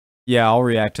Yeah, I'll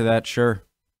react to that, sure.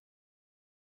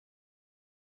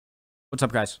 What's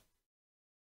up, guys?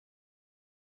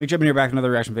 McJibbin here, back with another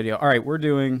reaction video. All right, we're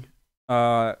doing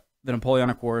the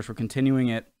Napoleonic Wars. We're continuing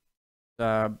it.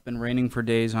 Been raining for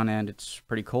days on end. It's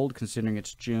pretty cold considering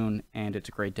it's June, and it's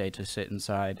a great day to sit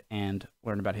inside and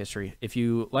learn about history. If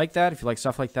you like that, if you like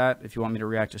stuff like that, if you want me to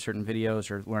react to certain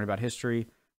videos or learn about history,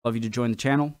 love you to join the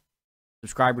channel.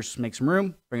 Subscribers, make some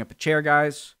room. Bring up a chair,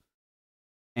 guys.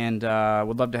 And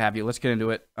would love to have you. Let's get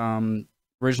into it.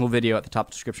 Original video at the top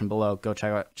of the description below. Go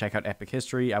check out Epic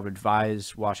History. I would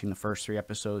advise watching the first 3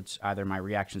 episodes, either my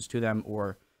reactions to them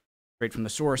or straight from the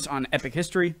source on Epic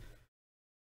History.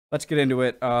 Let's get into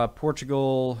it.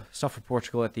 Portugal, stuff for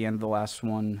Portugal at the end of the last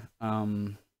one.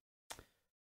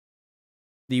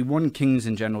 The one Kings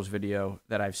and Generals video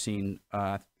that I've seen,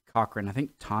 Cochrane, I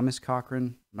think Thomas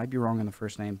Cochrane, might be wrong on the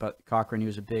first name, but Cochrane, he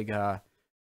was a big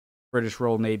British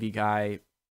Royal Navy guy,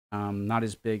 not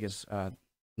as big as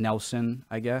Nelson,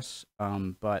 I guess,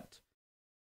 but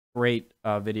great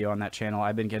video on that channel.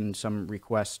 I've been getting some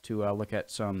requests to look at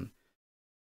some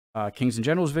Kings and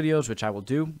Generals videos, which I will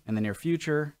do in the near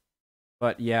future.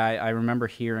 But yeah, I remember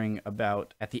hearing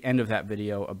about, at the end of that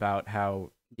video, about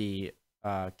how the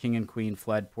King and Queen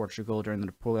fled Portugal during the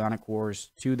Napoleonic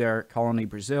Wars to their colony,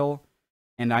 Brazil.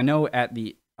 And I know at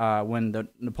the when the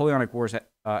Napoleonic Wars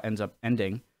ends up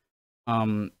ending,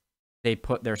 they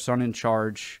put their son in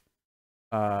charge,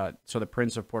 so the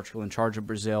Prince of Portugal in charge of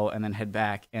Brazil, and then head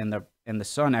back. And the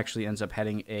son actually ends up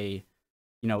heading a,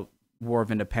 war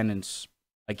of independence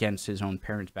against his own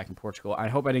parents back in Portugal. I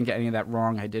hope I didn't get any of that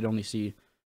wrong. I did only see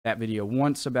that video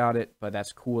once about it, but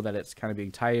that's cool that it's kind of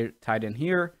being tied in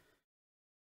here.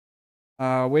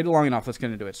 Waited long enough. Let's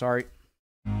get into it. Sorry.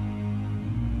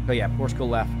 But yeah, Portugal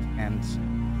left, and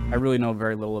I really know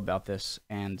very little about this,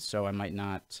 and so I might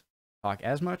not talk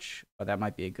as much, but that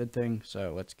might be a good thing.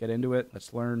 So let's get into it.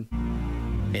 Let's learn.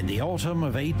 In the autumn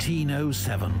of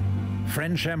 1807,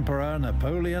 French Emperor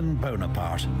Napoleon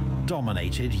Bonaparte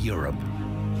dominated Europe.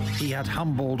 He had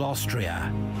humbled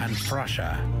Austria and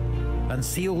Prussia and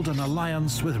sealed an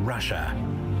alliance with Russia.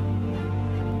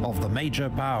 Of the major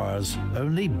powers,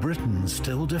 only Britain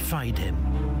still defied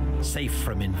him, safe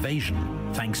from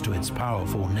invasion thanks to its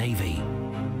powerful navy.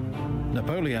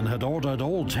 Napoleon had ordered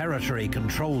all territory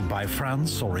controlled by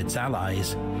France or its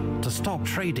allies to stop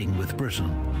trading with Britain,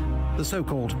 the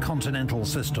so-called Continental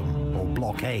System, or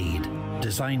blockade,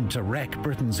 designed to wreck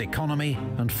Britain's economy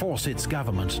and force its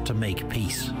government to make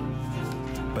peace.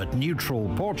 But neutral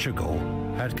Portugal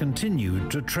had continued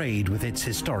to trade with its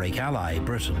historic ally,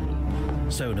 Britain.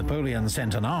 So Napoleon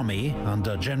sent an army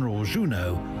under General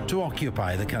Junot to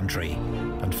occupy the country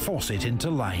and force it into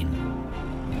line.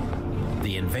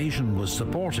 The invasion was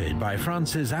supported by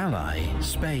France's ally,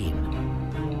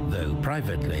 Spain, though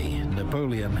privately,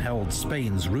 Napoleon held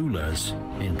Spain's rulers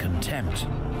in contempt.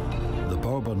 The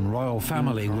Bourbon royal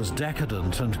family was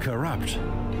decadent and corrupt.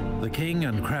 The king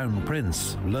and crown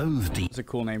prince loathed It's a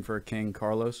cool name for a king,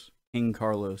 Carlos. King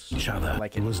Carlos. Each other.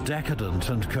 Like it. Was decadent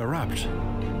and corrupt.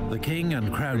 The king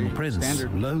and crown prince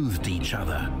loathed each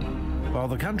other, while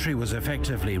the country was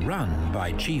effectively run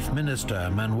by Chief Minister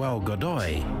Manuel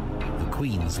Godoy, the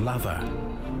Queen's lover.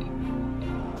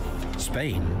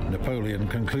 Spain, Napoleon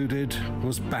concluded,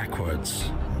 was backwards,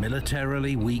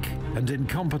 militarily weak and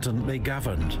incompetently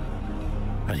governed,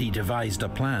 and he devised a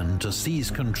plan to seize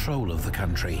control of the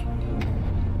country.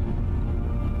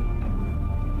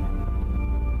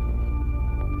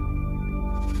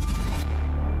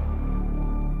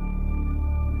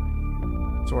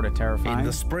 Sort of terrifying. In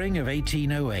the spring of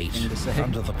 1808,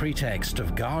 under the pretext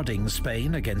of guarding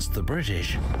Spain against the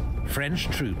British, French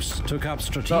troops took up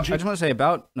strategic... So I just want to say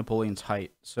about Napoleon's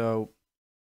height. So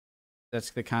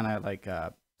that's the kind of like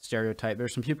stereotype.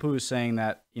 There's some people who are saying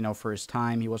that, for his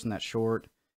time, he wasn't that short.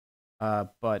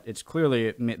 But it's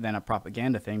clearly then a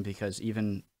propaganda thing, because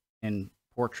even in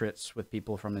portraits with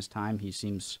people from his time, he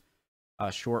seems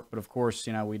short. But of course,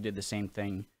 we did the same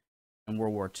thing in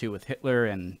World War II with Hitler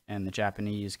and the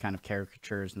Japanese kind of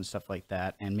caricatures and stuff like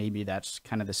that. And maybe that's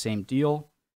kind of the same deal.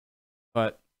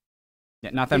 But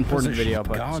yeah, not that important video,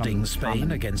 but guarding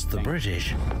Spain against the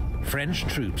British, French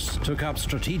troops took up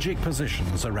strategic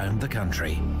positions around the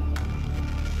country.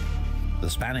 The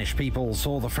Spanish people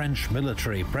saw the French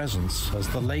military presence as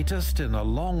the latest in a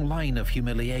long line of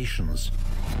humiliations,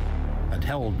 and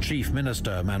held Chief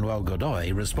Minister Manuel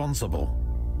Godoy responsible.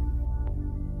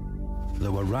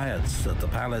 There were riots at the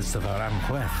palace of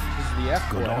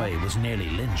Aranjuez. Godoy was nearly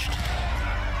lynched.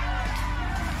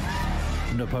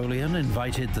 Napoleon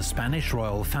invited the Spanish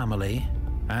royal family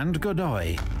and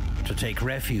Godoy to take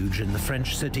refuge in the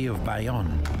French city of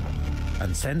Bayonne,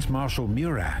 and sent Marshal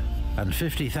Murat and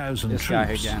 50,000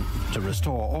 troops to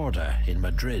restore order in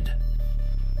Madrid.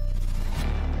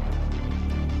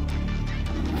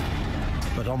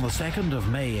 But on the 2nd of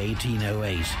May,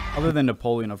 1808... Other than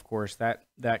Napoleon, of course, that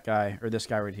guy, or this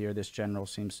guy right here, this general,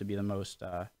 seems to be the most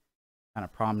kind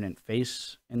of prominent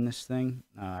face in this thing.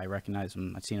 I recognize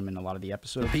him. I've seen him in a lot of the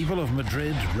episodes. The people of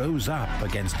Madrid rose up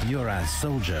against Murat's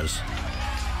soldiers.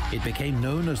 It became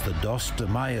known as the Dos de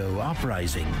Mayo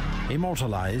Uprising,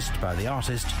 immortalized by the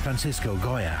artist Francisco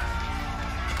Goya.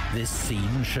 This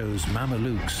scene shows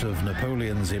Mamelukes of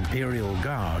Napoleon's Imperial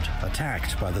Guard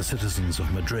attacked by the citizens of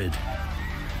Madrid.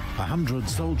 100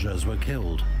 soldiers were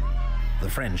killed. The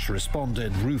French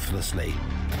responded ruthlessly,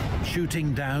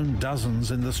 shooting down dozens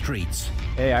in the streets.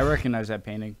 Hey, I recognize that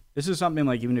painting. This is something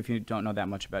like, even if you don't know that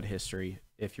much about history,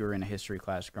 if you were in a history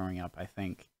class growing up, I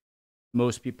think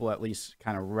most people at least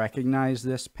kind of recognize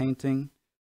this painting,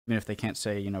 even if they can't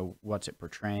say, you know, what's it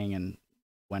portraying and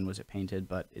when was it painted,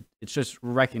 but it's just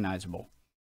recognizable.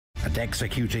 And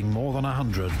executing more than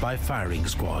 100 by firing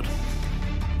squad.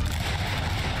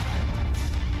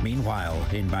 Meanwhile,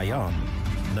 in Bayonne,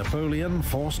 Napoleon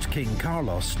forced King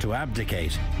Carlos to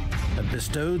abdicate and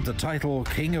bestowed the title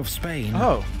King of Spain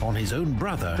on his own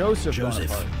brother,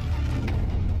 Joseph.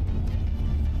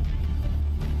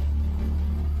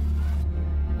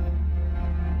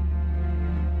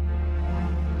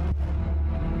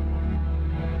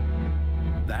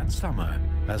 That summer,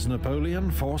 as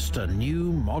Napoleon forced a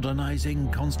new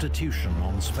modernizing constitution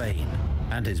on Spain,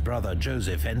 and his brother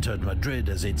Joseph entered Madrid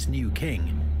as its new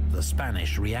king, the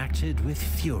Spanish reacted with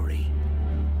fury.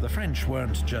 The French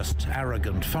weren't just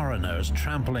arrogant foreigners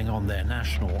trampling on their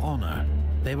national honor.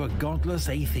 They were godless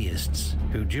atheists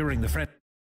who, during the French...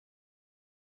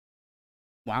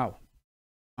 Wow.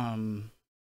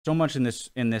 So much in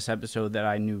this episode that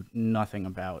I knew nothing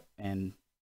about, and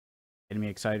getting me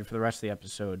excited for the rest of the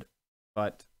episode.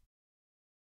 But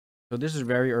so this is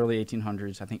very early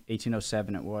 1800s. I think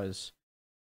 1807 it was.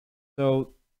 So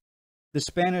the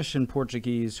Spanish and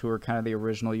Portuguese, who are kind of the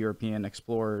original European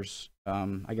explorers,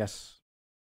 I guess,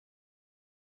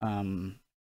 Columbus,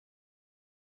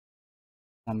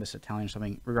 Italian,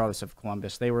 something, regardless of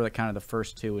Columbus, they were kind of the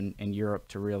first two in Europe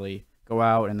to really go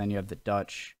out. And then you have the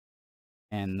Dutch,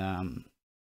 and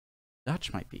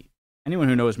Dutch might be, anyone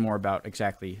who knows more about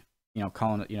exactly, you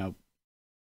know,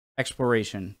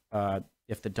 exploration.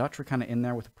 If the Dutch were kind of in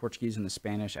there with the Portuguese and the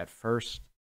Spanish at first,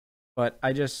 but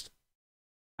I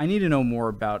need to know more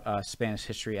about Spanish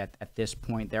history at this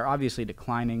point. They're obviously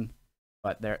declining,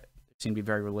 but they seem to be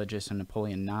very religious, and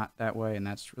Napoleon not that way, and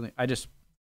that's really,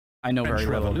 I know very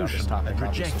little about this topic.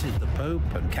 Rejected the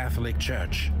Pope and Catholic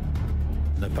Church.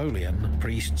 Napoleon,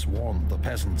 priests warned the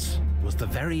peasants, was the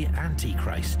very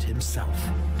Antichrist himself.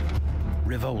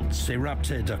 Revolts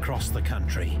erupted across the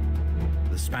country.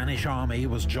 The Spanish army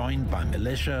was joined by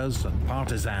militias and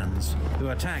partisans who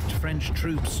attacked French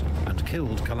troops and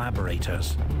killed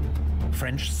collaborators.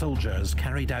 French soldiers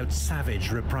carried out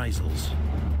savage reprisals.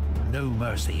 No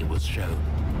mercy was shown.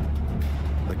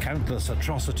 The countless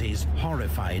atrocities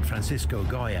horrified Francisco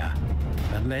Goya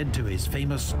and led to his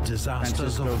famous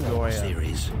Disasters of War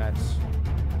series.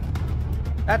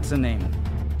 That's the name.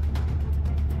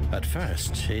 At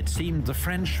first, it seemed the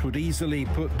French would easily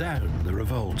put down the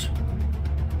revolt.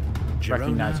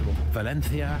 Girona,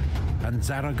 Valencia, and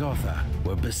Zaragoza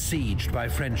were besieged by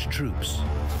French troops,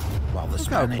 while the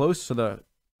Spanish... Look how close to the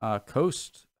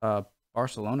coast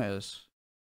Barcelona is.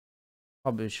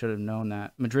 Probably should have known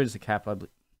that. Madrid is the capital.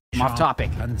 I'm off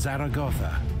topic. And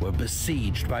Zaragoza were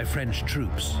besieged by French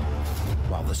troops,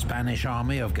 while the Spanish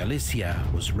army of Galicia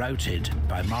was routed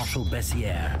by Marshal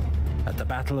Bessières at the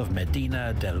Battle of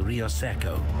Medina del Rio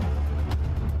Seco.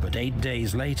 But 8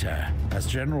 days later, as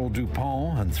General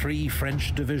Dupont and 3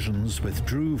 French divisions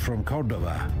withdrew from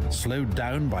Córdoba, slowed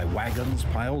down by wagons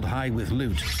piled high with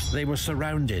loot, they were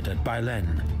surrounded at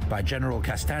Bailén by General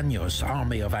Castaños'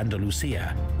 army of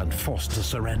Andalusia and forced to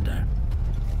surrender.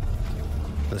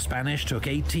 The Spanish took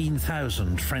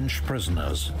 18,000 French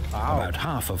prisoners, about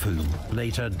half of whom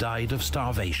later died of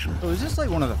starvation. So is this like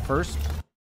one of the first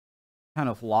kind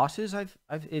of losses it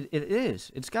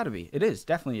is. It's got to be. It is.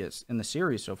 Definitely is in the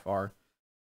series so far.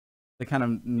 The kind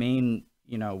of main,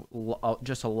 you know,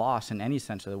 just a loss in any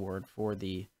sense of the word for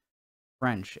the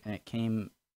French, and it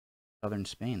came southern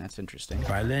Spain. That's interesting.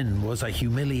 Bailén was a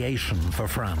humiliation for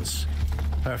France.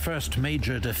 Her first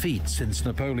major defeat since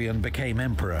Napoleon became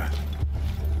emperor.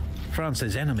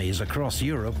 France's enemies across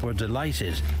Europe were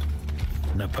delighted.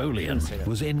 Napoleon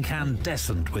was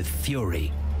incandescent with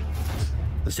fury.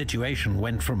 The situation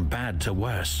went from bad to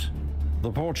worse.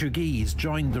 The Portuguese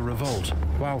joined the revolt,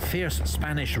 while fierce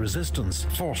Spanish resistance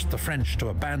forced the French to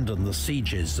abandon the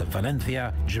sieges of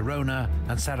Valencia, Girona,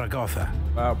 and Zaragoza.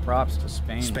 Wow, props to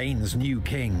Spain. Spain's new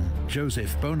king,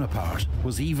 Joseph Bonaparte,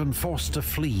 was even forced to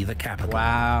flee the capital.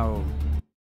 Wow.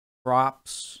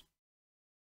 Props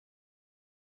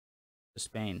to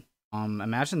Spain.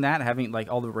 Imagine that, having like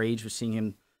all the rage of seeing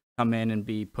him come in and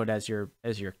be put as your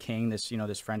king. This, you know,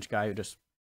 this French guy who just,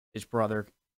 his brother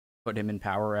put him in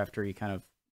power after he kind of,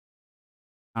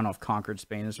 I don't know if conquered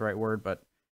Spain is the right word, but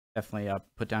definitely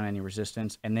put down any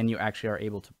resistance. And then you actually are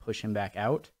able to push him back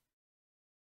out.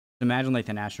 Imagine like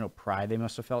the national pride they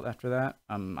must have felt after that.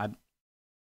 I'm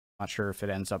not sure if it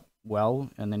ends up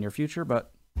well in the near future,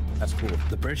 but that's cool.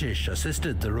 The British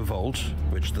assisted the revolt,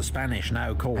 which the Spanish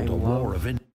now called a war of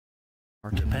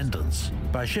independence,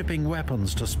 by shipping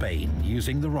weapons to Spain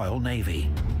using the Royal Navy.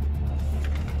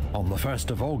 On the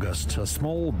 1st of August, a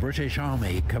small British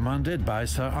army commanded by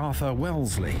Sir Arthur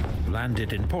Wellesley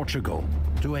landed in Portugal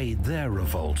to aid their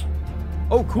revolt.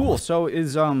 Oh, cool. So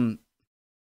is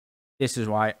this is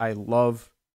why I love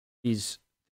these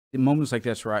moments like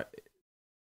this, right?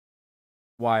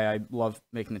 Why I love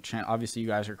making the channel. Obviously, you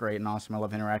guys are great and awesome. I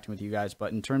love interacting with you guys.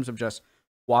 But in terms of just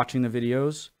watching the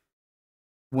videos,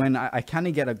 when I kind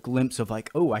of get a glimpse of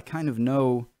like, oh, I kind of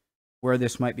know where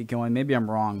this might be going. Maybe I'm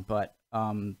wrong, but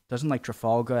doesn't like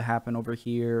Trafalgar happen over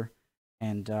here,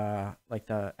 and like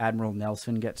the Admiral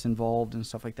Nelson gets involved and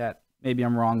stuff like that? Maybe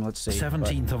I'm wrong. Let's see.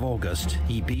 17th of August,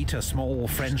 he beat a small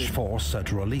French force at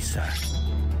Rolissa.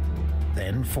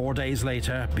 Then 4 days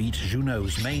later, beat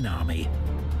Junot's main army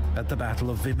at the Battle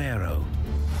of Vimeiro.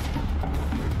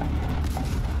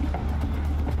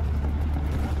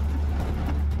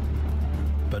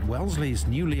 But Wellesley's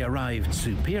newly arrived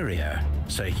superior,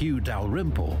 Sir Hugh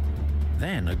Dalrymple,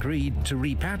 then agreed to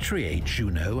repatriate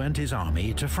Junot and his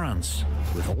army to France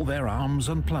with all their arms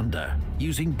and plunder,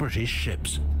 using British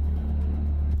ships.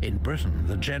 In Britain,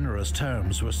 the generous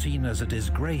terms were seen as a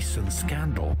disgrace and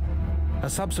scandal. A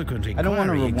subsequent inquiry, I don't want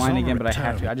to rewind again, but I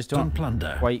have to. I just don't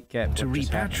quite get to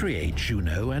repatriate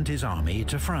Junot and his army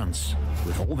to France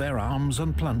with all their arms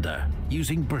and plunder,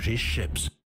 using British ships.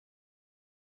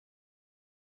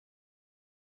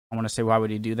 I want to say, why would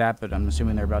he do that? But I'm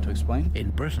assuming they're about to explain. In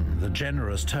Britain, the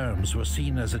generous terms were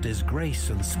seen as a disgrace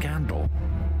and scandal.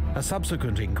 A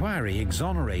subsequent inquiry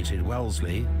exonerated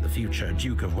Wellesley, the future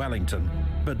Duke of Wellington,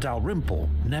 but Dalrymple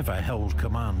never held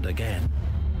command again.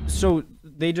 So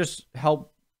they just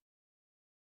help.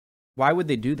 Why would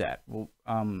they do that? Well,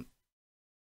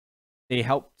 they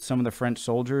helped some of the French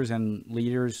soldiers and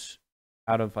leaders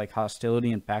out of like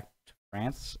hostility and back to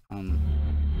France. I'm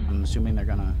assuming they're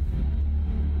gonna.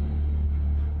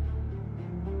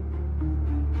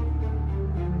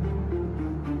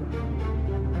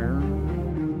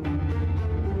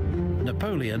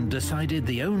 Napoleon decided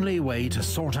the only way to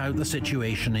sort out the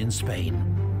situation in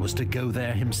Spain was to go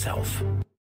there himself.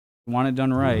 Want it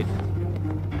done right.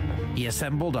 He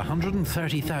assembled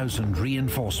 130,000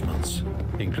 reinforcements,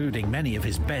 including many of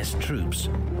his best troops,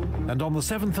 and on the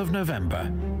 7th of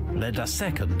November, led a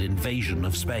second invasion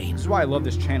of Spain. This is why I love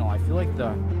this channel. I feel like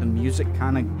the music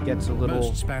kind of gets a little...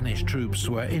 Most Spanish troops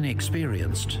were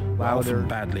inexperienced, often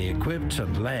badly equipped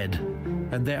and led,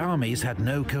 and their armies had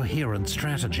no coherent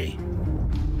strategy.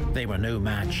 They were no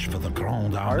match for the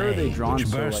Grande Armée, which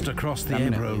burst across the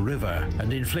Ebro River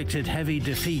and inflicted heavy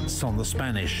defeats on the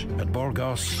Spanish at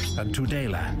Burgos and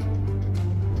Tudela.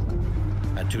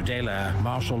 At Tudela,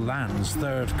 Marshal Lannes'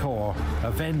 Third Corps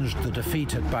avenged the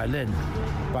defeat at Bailén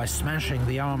by smashing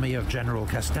the army of General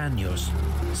Castaños,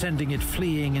 sending it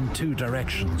fleeing in 2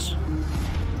 directions.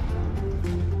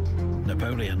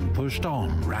 Napoleon pushed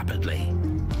on rapidly.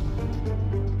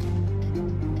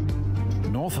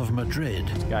 North of Madrid,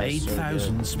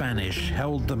 8,000 Spanish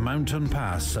held the mountain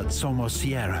pass at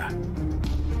Somosierra.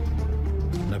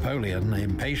 Napoleon,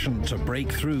 impatient to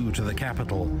break through to the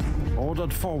capital,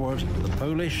 ordered forward the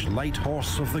Polish light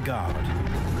horse of the guard.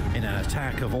 In an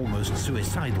attack of almost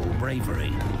suicidal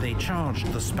bravery, they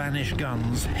charged the Spanish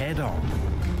guns head-on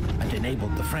and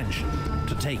enabled the French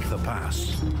to take the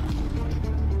pass.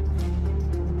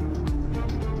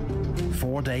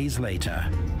 4 days later,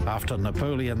 after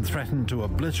Napoleon threatened to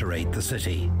obliterate the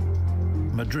city,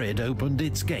 Madrid opened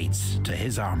its gates to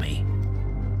his army.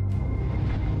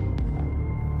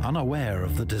 Unaware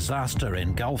of the disaster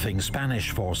engulfing Spanish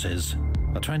forces,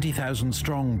 a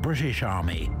 20,000-strong British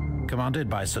army, commanded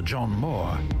by Sir John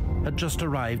Moore, had just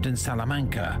arrived in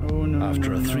Salamanca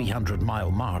after a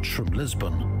 300-mile march from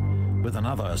Lisbon, with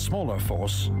another smaller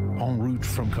force en route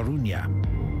from Coruña.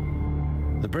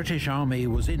 The British army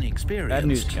was inexperienced. Bad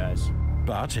news, guys.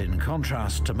 But in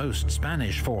contrast to most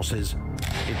Spanish forces,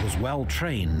 it was well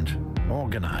trained,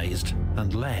 organized,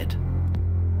 and led.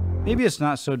 Maybe it's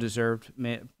not so deserved,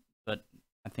 but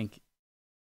I think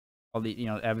all the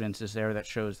evidence is there that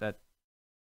shows that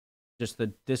just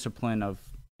the discipline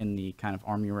in the kind of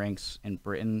army ranks in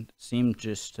Britain seemed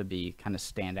just to be kind of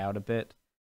stand out a bit.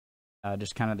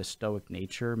 Just kind of the stoic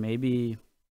nature. Maybe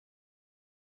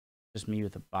just me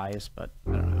with a bias, but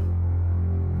I don't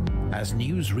know. As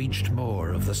news reached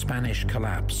Moore of the Spanish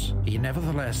collapse, he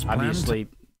nevertheless planned... Obviously,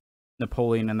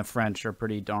 Napoleon and the French are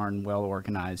pretty darn well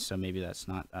organized, so maybe that's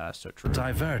not so true.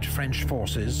 ...divert French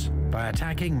forces by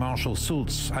attacking Marshal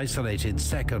Soult's isolated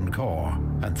Second Corps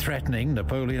and threatening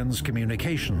Napoleon's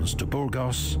communications to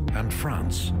Burgos and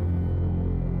France.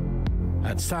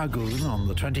 At Saguin on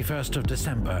the 21st of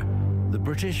December, the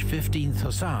British 15th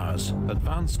Hussars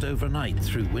advanced overnight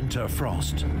through winter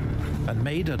frost and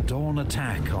made a dawn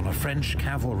attack on a French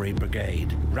cavalry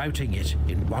brigade, routing it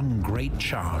in one great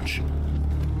charge.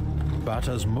 But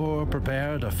as Moore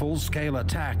prepared a full-scale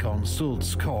attack on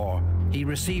Soult's corps, he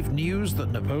received news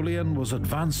that Napoleon was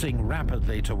advancing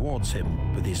rapidly towards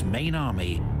him with his main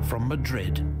army from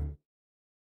Madrid.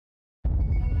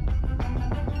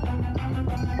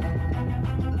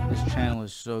 This channel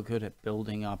is so good at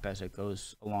building up as it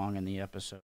goes along in the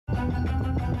episode.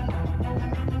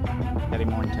 Getting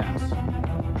more intense.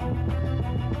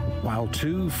 While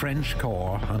two French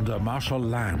corps under Marshal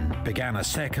Lannes began a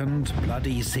second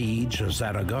bloody siege of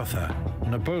Zaragoza,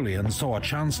 Napoleon saw a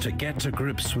chance to get to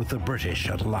grips with the British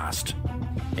at last.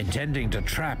 Intending to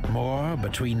trap Moore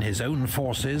between his own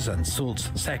forces and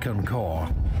Soult's Second Corps,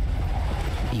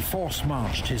 he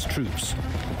force-marched his troops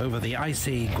over the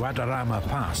icy Guadarrama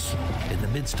Pass in the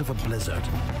midst of a blizzard.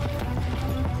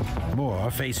 Moore,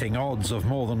 facing odds of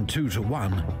more than 2 to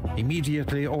 1,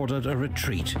 immediately ordered a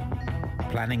retreat,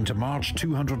 planning to march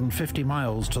 250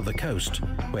 miles to the coast,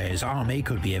 where his army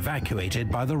could be evacuated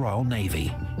by the Royal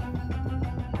Navy.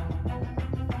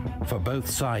 For both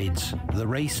sides, the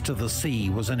race to the sea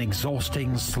was an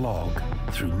exhausting slog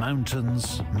through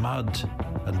mountains, mud,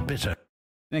 and bitter.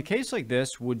 In a case like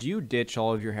this, would you ditch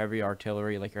all of your heavy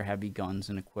artillery, like your heavy guns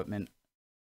and equipment?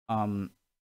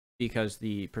 Because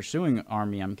the pursuing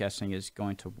army, I'm guessing, is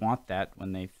going to want that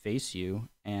when they face you,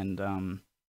 and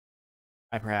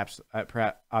perhaps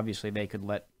obviously they could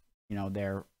let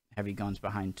their heavy guns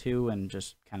behind too, and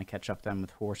just kind of catch up them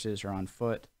with horses or on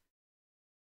foot.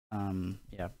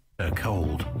 Yeah.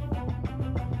 Cold.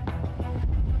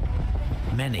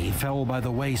 Many fell by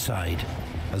the wayside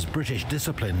as British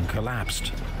discipline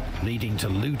collapsed, leading to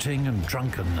looting and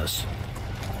drunkenness.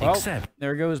 Well,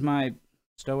 there goes my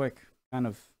stoic kind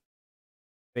of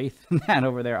faith in that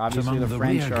over there. Obviously, the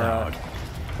French are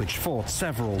which fought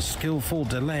several skillful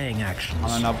delaying actions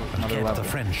on another kept level. The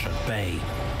French at bay.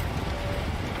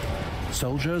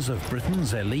 Soldiers of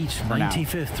Britain's elite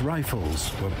 95th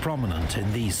Rifles were prominent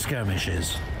in these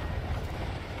skirmishes.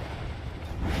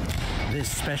 This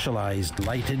specialized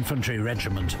light infantry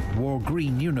regiment wore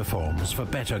green uniforms for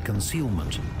better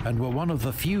concealment and were one of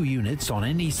the few units on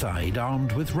any side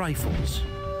armed with rifles.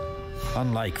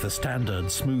 Unlike the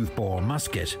standard smoothbore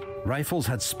musket, rifles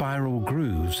had spiral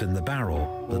grooves in the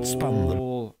barrel that spun them.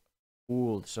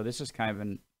 Ooh, so this is kind of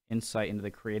an insight into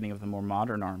the creating of the more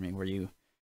modern army, where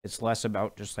it's less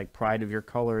about just like pride of your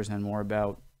colors and more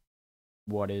about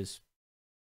what is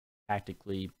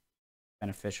tactically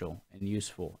beneficial and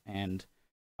useful. And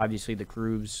obviously the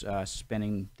grooves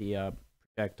spinning the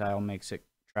projectile makes it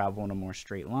travel in a more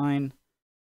straight line.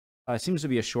 It seems to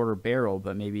be a shorter barrel,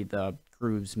 but maybe the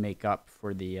grooves make up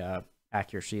for the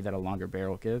accuracy that a longer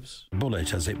barrel gives.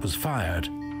 Bullet as it was fired,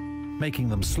 making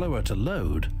them slower to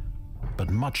load,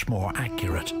 but much more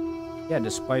accurate. Yeah,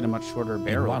 despite a much shorter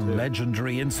barrel. In one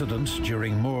legendary incident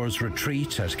during Moore's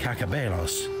retreat at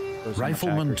Cacabelos,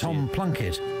 Rifleman Tom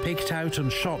Plunkett picked out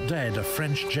and shot dead a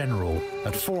French general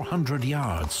at 400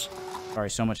 yards. Sorry,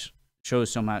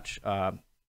 shows so much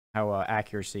how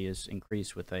accuracy is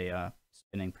increased with a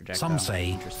spinning projectile. Some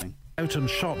say out and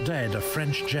shot dead a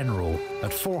French general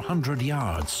at 400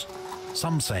 yards.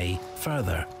 Some say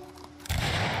further.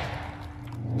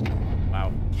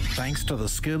 Wow. Thanks to the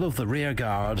skill of the rear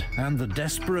guard and the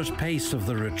desperate pace of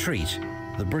the retreat,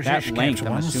 the British kept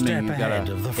one step ahead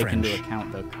of the French. Into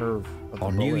account the curve of the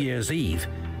On bullet. New Year's Eve,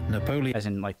 Napoleon, as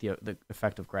in like the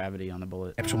effect of gravity on the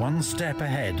bullet, kept one step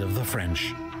ahead of the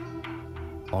French.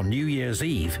 On New Year's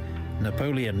Eve,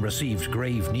 Napoleon received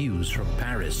grave news from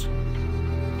Paris.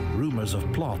 Rumors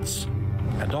of plots,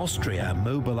 and Austria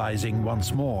mobilizing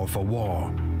once more for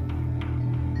war.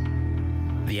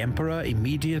 The Emperor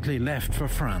immediately left for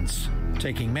France,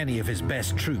 taking many of his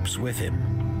best troops with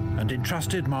him. and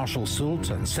entrusted Marshal Soult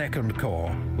and Second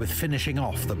Corps with finishing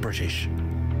off the British.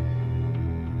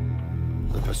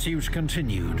 The pursuit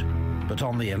continued, but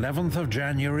on the 11th of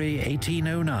January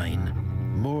 1809,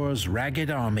 Moore's ragged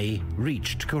army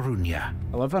reached Corunna.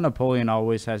 I love how Napoleon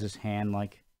always has his hand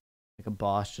like a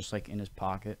boss, just like in his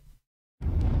pocket.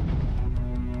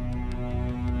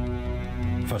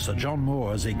 For Sir John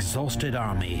Moore's exhausted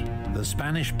army, the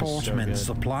Spanish port meant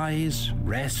supplies,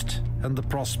 rest, and the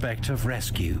prospect of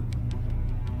rescue.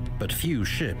 But few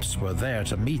ships were there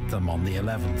to meet them on the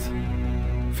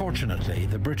 11th. Fortunately,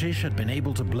 the British had been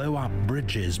able to blow up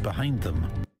bridges behind them.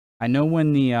 I know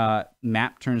when the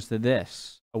map turns to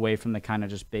this, away from the kind of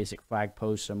just basic flag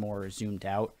posts and more zoomed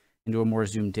out, into a more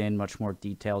zoomed in, much more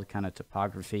detailed kind of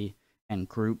topography and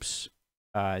groups.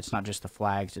 It's not just the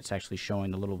flags, it's actually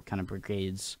showing the little kind of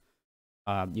brigades.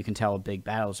 You can tell a big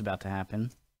battle is about to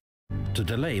happen. To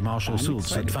delay Marshal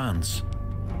Soult's advance.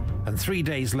 And 3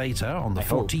 days later, on the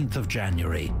 14th of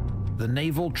January, the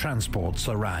naval transports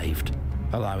arrived,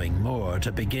 allowing Moore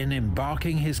to begin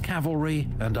embarking his cavalry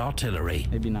and artillery.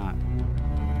 Maybe not.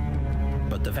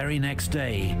 But the very next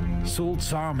day,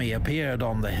 Soult's army appeared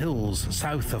on the hills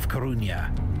south of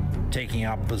Corunna, taking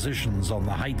up positions on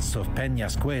the heights of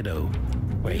Peñasquedo,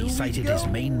 where he sighted his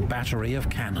main battery of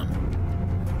cannon.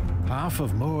 Half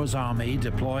of Moore's army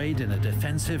deployed in a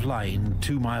defensive line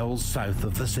 2 miles south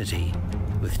of the city,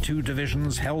 with 2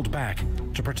 divisions held back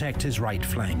to protect his right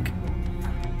flank.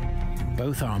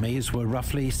 Both armies were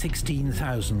roughly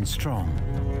 16,000 strong.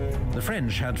 The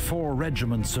French had 4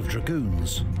 regiments of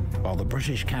dragoons, while the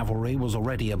British cavalry was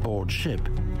already aboard ship.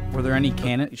 Were there any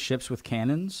ships with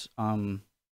cannons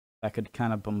that could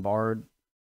kind of bombard?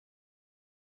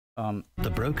 The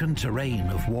broken terrain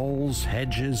of walls,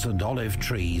 hedges, and olive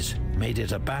trees made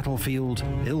it a battlefield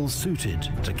ill-suited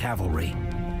to cavalry.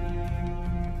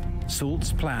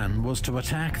 Soult's plan was to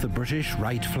attack the British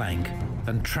right flank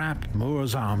and trap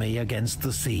Moore's army against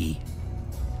the sea.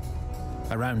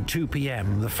 Around 2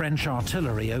 p.m., the French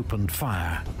artillery opened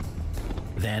fire.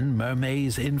 Then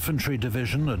Mermet's infantry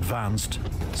division advanced,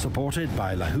 supported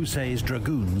by Lahoussaye's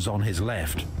dragoons on his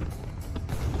left.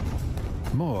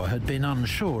 Moore had been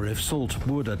unsure if Soult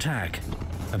would attack,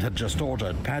 and had just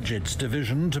ordered Paget's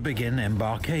division to begin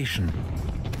embarkation.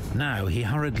 Now he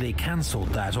hurriedly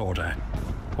cancelled that order,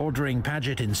 ordering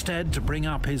Paget instead to bring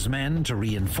up his men to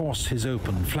reinforce his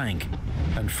open flank,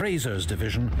 and Fraser's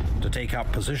division to take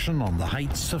up position on the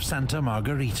heights of Santa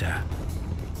Margarita.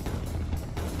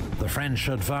 The French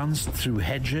advanced through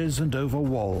hedges and over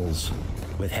walls,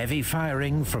 with heavy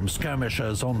firing from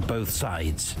skirmishers on both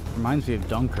sides. Reminds me of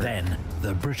Dunkirk. Then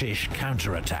the British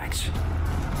counterattacked.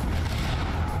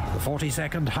 The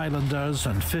 42nd Highlanders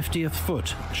and 50th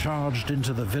Foot charged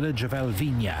into the village of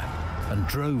Elvina and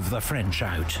drove the French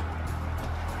out.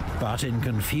 But in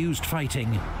confused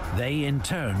fighting, they in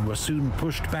turn were soon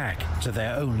pushed back to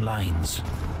their own lines.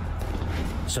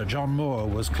 Sir John Moore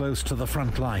was close to the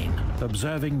front line,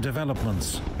 observing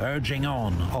developments, urging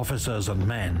on officers and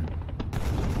men.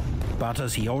 But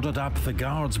as he ordered up the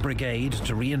Guards Brigade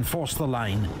to reinforce the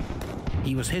line,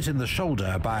 he was hit in the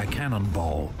shoulder by a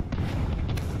cannonball.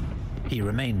 He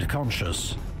remained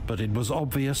conscious, but it was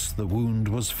obvious the wound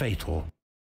was fatal.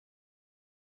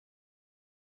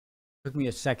 Took me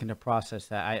a second to process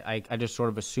that. I just sort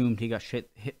of assumed he got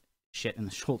hit in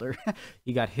the shoulder.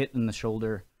 He got hit in the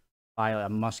shoulder by a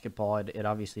musket ball. It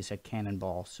obviously said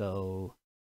cannonball, so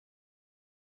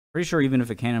pretty sure even if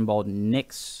a cannonball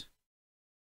nicks,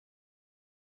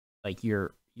 like he's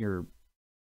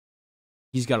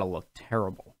got to look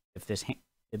terrible if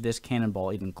this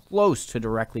cannonball even close to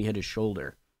directly hit his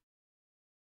shoulder.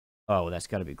 Oh, that's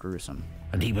got to be gruesome.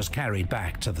 And he was carried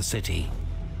back to the city.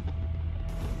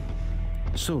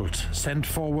 Soult sent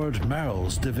forward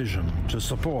Merle's division to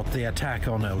support the attack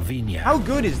on Elvina. How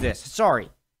good is this? Sorry.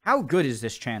 How good is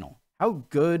this channel? How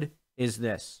good is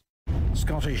this?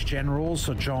 Scottish General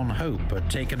Sir John Hope had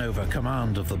taken over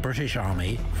command of the British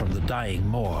Army from the dying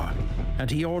Moore, and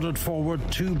he ordered forward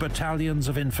 2 battalions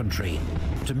of infantry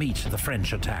to meet the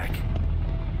French attack.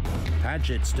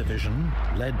 Paget's division,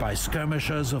 led by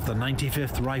skirmishers of the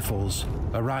 95th Rifles,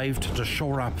 arrived to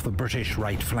shore up the British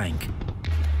right flank.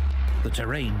 The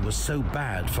terrain was so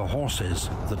bad for horses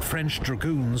that French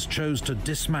dragoons chose to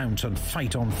dismount and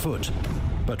fight on foot,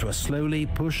 but were slowly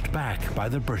pushed back by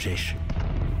the British.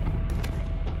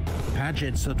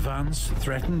 Paget's advance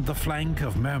threatened the flank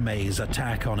of Mermet's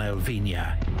attack on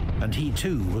Elvina, and he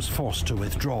too was forced to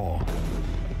withdraw,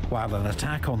 while an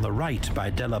attack on the right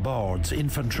by Delaborde's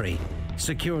infantry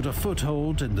secured a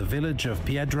foothold in the village of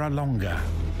Piedra Longa,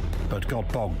 but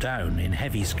got bogged down in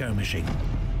heavy skirmishing.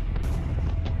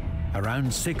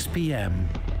 Around 6 p.m.,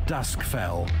 dusk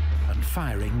fell and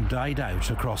firing died out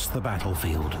across the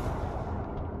battlefield.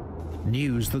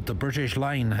 News that the British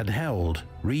line had held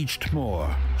reached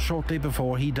Moore shortly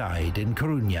before he died in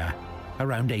Coruña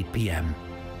around 8 p.m.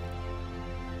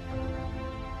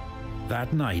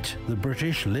 That night, the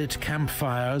British lit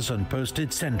campfires and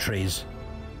posted sentries,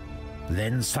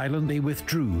 then silently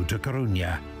withdrew to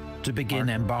Coruña to begin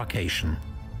embarkation.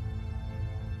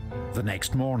 The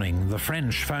next morning, the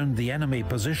French found the enemy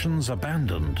positions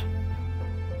abandoned,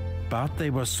 but they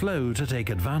were slow to take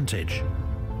advantage.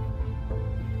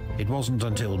 It wasn't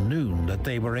until noon that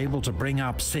they were able to bring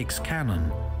up 6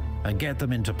 cannon and get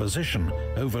them into position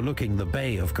overlooking the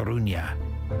Bay of Coruña.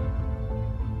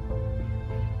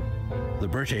 The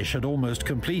British had almost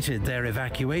completed their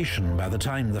evacuation by the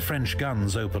time the French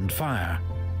guns opened fire.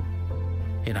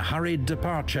 In a hurried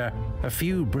departure, a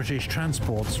few British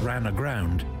transports ran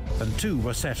aground and 2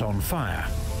 were set on fire,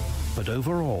 but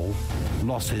overall,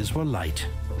 losses were light.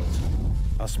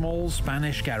 A small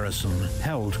Spanish garrison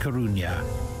held Coruña,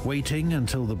 waiting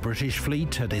until the British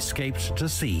fleet had escaped to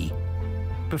sea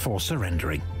before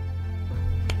surrendering.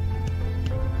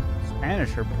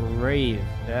 Spanish are brave.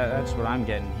 That's what I'm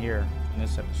getting here in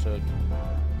this episode.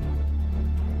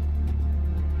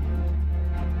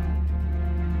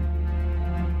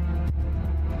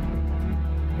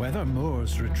 Whether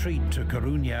Moore's retreat to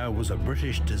Coruña was a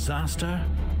British disaster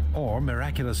or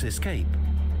miraculous escape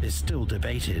is still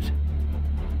debated.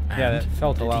 Yeah, that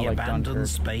felt a lot like Dunkirk. Did he abandon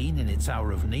Spain in its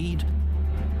hour of need,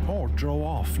 or draw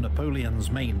off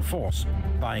Napoleon's main force,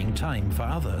 buying time for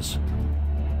others?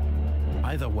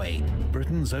 Either way,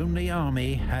 Britain's only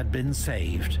army had been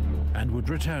saved and would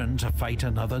return to fight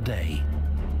another day,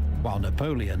 while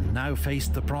Napoleon now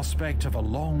faced the prospect of a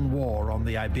long war on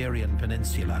the Iberian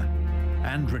Peninsula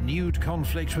and renewed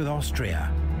conflict with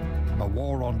Austria, a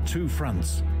war on 2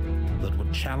 fronts that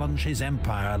would challenge his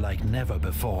empire like never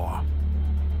before.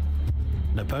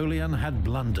 Napoleon had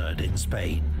blundered in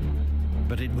Spain,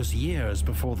 but it was years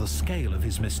before the scale of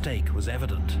his mistake was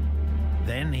evident.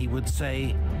 Then he would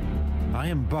say, "I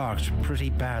embarked pretty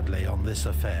badly on this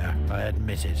affair, I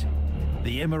admit it.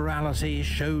 The immorality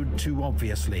showed too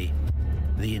obviously.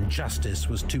 The injustice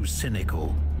was too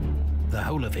cynical. The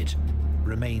whole of it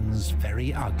remains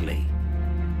very ugly."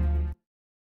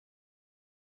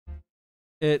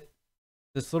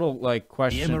 This little like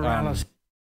question. The immorality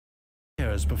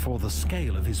years before the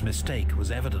scale of his mistake was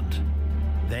evident.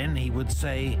 Then he would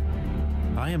say,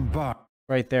 "I embarked."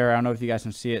 Right there, I don't know if you guys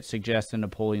can see it, suggesting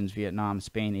Napoleon's Vietnam,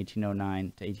 Spain,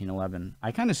 1809 to 1811.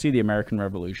 I kind of see the American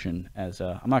Revolution as,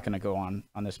 I'm not going to go on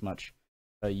this much,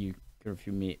 you can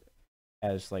review me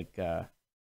as like, I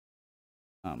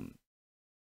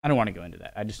don't want to go into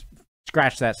that. I just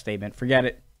scratch that statement. Forget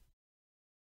it.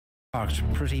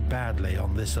 Embarked pretty badly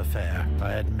on this affair,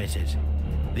 I admit it.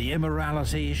 The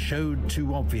immorality showed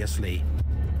too obviously.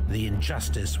 The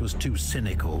injustice was too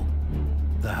cynical.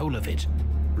 The whole of it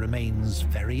remains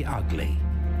very ugly.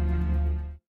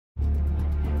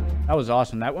 That was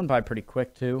awesome. That went by pretty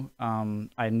quick too.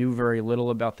 I knew very little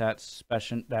about that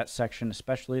section,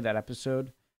 especially that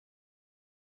episode.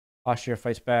 Austria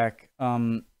fights back.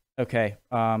 Okay.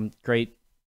 Great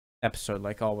episode,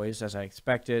 like always, as I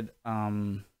expected.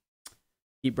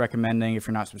 Keep recommending. If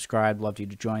you're not subscribed, love you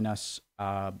to join us.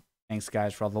 Thanks,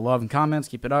 guys, for all the love and comments.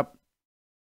 Keep it up.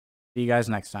 See you guys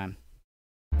next time.